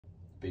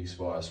big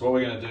spider. So what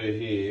we're going to do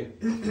here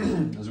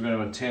is we're going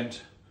to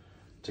attempt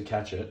to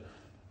catch it.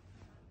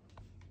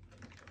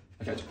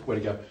 Okay,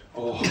 where'd it go?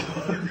 Oh.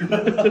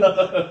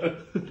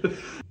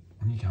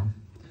 When you come.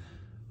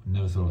 I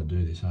never thought I'd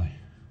do this, eh?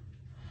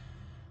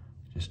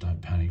 Just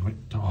don't panic.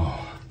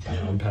 Oh,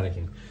 I'm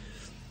panicking.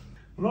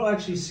 I'm not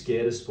actually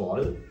scared of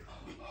spiders.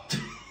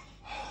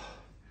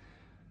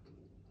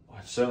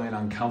 It's certainly an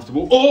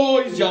uncomfortable.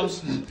 Oh, he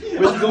jumps.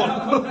 Where's he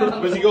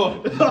gone? Where's he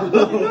gone?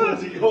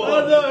 Where's he gone?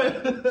 Oh no!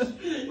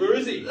 Where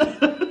is he?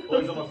 Oh,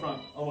 he's on my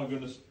front. Oh my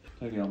goodness.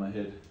 Taking on my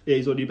head. Yeah,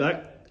 he's on your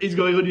back. He's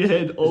going on your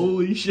head.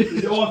 Holy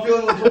shit. Oh, I feel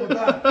it on top of my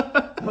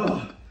back.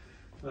 Oh.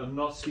 I'm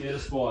not scared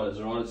of spiders,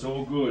 alright? It's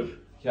all good.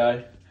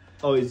 Okay?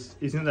 Oh, he's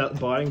in that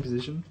biting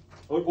position.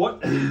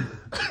 What?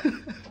 Okay.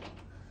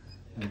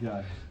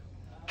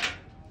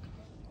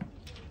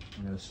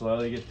 I'm going to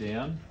slowly get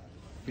down.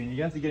 Finn, you're going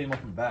to have to get him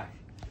off the back.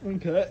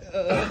 Okay.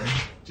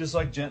 Just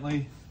like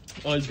gently.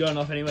 Oh, he's going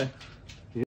off anyway.